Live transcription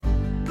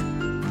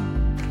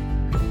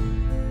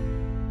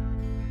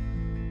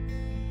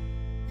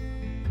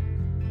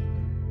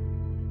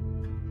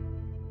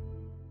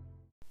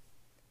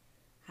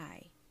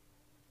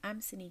I'm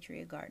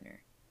Sinitria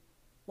Gardner.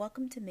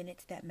 Welcome to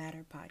Minutes That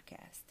Matter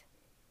podcast.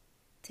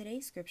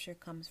 Today's scripture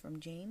comes from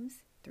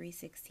James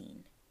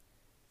 3:16.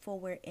 For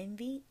where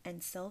envy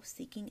and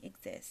self-seeking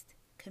exist,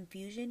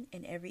 confusion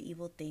and every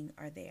evil thing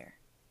are there.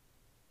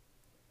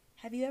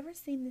 Have you ever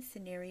seen this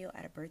scenario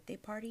at a birthday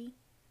party?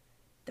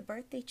 The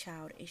birthday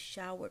child is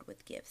showered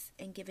with gifts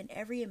and given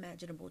every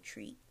imaginable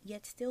treat,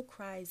 yet still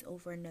cries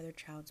over another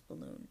child's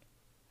balloon.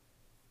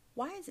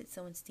 Why is it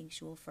so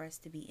instinctual for us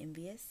to be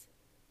envious?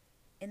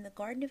 In the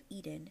Garden of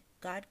Eden,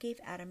 God gave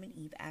Adam and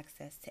Eve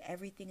access to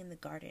everything in the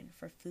garden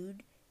for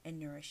food and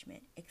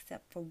nourishment,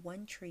 except for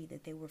one tree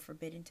that they were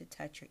forbidden to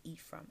touch or eat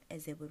from,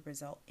 as it would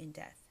result in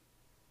death.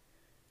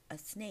 A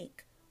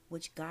snake,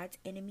 which God's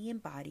enemy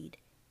embodied,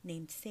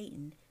 named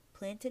Satan,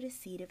 planted a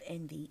seed of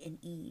envy in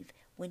Eve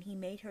when he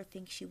made her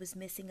think she was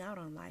missing out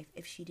on life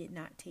if she did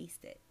not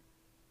taste it.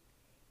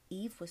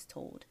 Eve was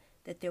told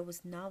that there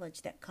was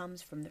knowledge that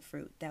comes from the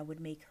fruit that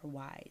would make her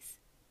wise.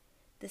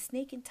 The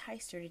snake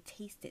enticed her to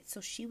taste it so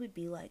she would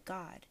be like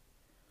God.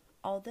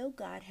 Although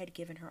God had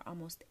given her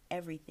almost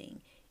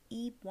everything,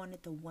 Eve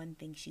wanted the one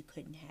thing she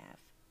couldn't have.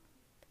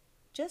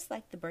 Just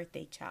like the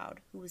birthday child,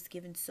 who was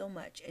given so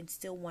much and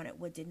still wanted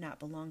what did not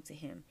belong to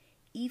him,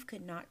 Eve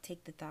could not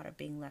take the thought of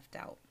being left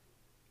out.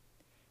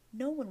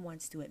 No one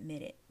wants to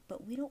admit it,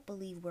 but we don't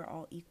believe we're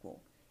all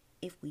equal.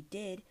 If we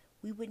did,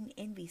 we wouldn't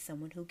envy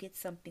someone who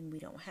gets something we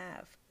don't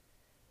have.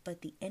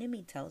 But the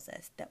enemy tells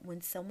us that when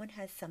someone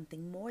has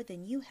something more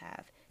than you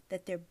have,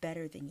 that they're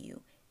better than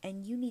you,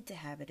 and you need to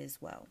have it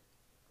as well.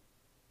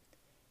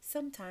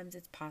 Sometimes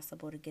it's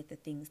possible to get the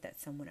things that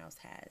someone else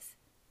has.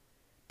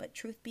 But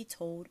truth be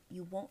told,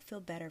 you won't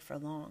feel better for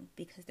long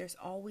because there's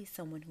always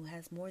someone who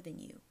has more than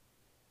you.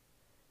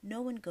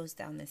 No one goes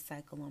down this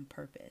cycle on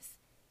purpose.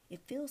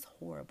 It feels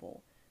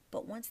horrible,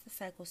 but once the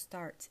cycle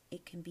starts,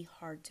 it can be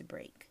hard to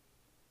break.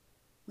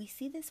 We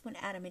see this when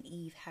Adam and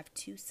Eve have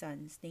two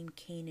sons named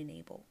Cain and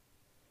Abel.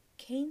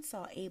 Cain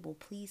saw Abel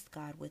pleased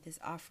God with his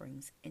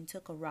offerings and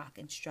took a rock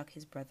and struck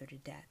his brother to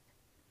death.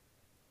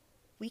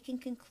 We can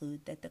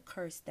conclude that the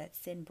curse that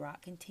sin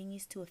brought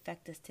continues to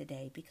affect us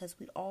today because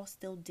we all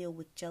still deal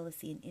with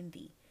jealousy and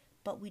envy,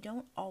 but we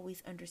don't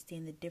always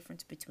understand the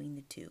difference between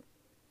the two.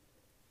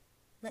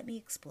 Let me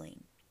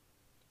explain.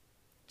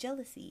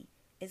 Jealousy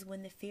is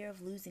when the fear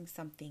of losing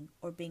something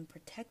or being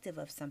protective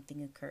of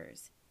something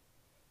occurs.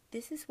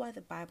 This is why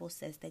the Bible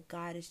says that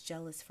God is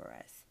jealous for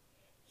us.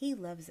 He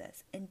loves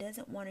us and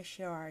doesn't want to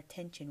share our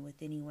attention with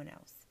anyone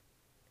else.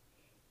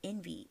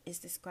 Envy is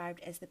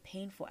described as the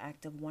painful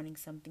act of wanting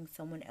something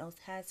someone else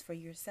has for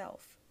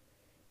yourself.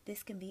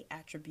 This can be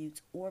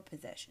attributes or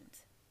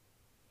possessions.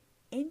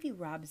 Envy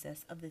robs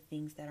us of the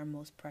things that are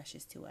most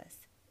precious to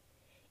us.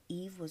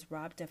 Eve was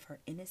robbed of her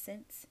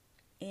innocence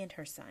and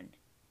her son,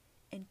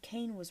 and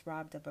Cain was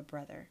robbed of a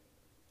brother.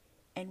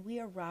 And we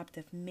are robbed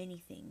of many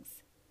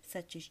things,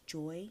 such as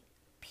joy,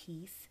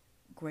 peace,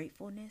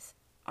 gratefulness,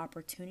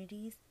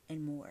 opportunities,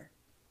 and more.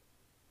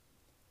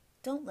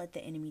 Don't let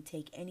the enemy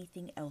take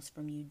anything else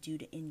from you due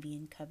to envy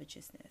and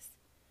covetousness.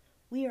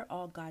 We are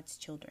all God's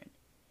children.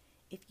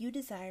 If you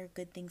desire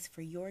good things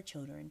for your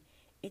children,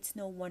 it's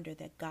no wonder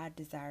that God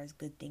desires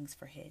good things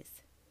for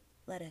his.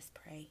 Let us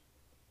pray.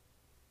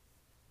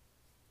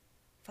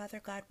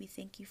 Father God, we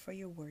thank you for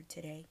your word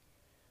today.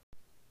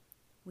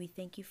 We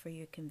thank you for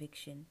your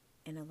conviction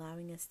and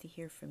allowing us to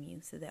hear from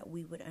you so that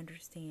we would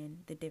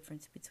understand the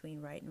difference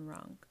between right and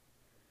wrong.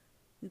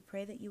 We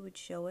pray that you would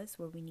show us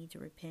where we need to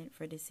repent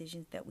for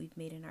decisions that we've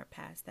made in our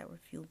past that were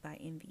fueled by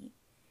envy.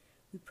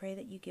 We pray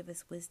that you give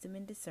us wisdom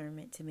and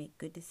discernment to make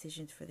good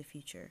decisions for the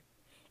future.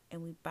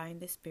 And we bind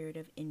the spirit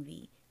of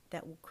envy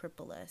that will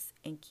cripple us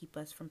and keep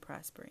us from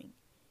prospering.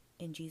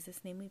 In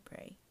Jesus' name we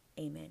pray.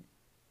 Amen.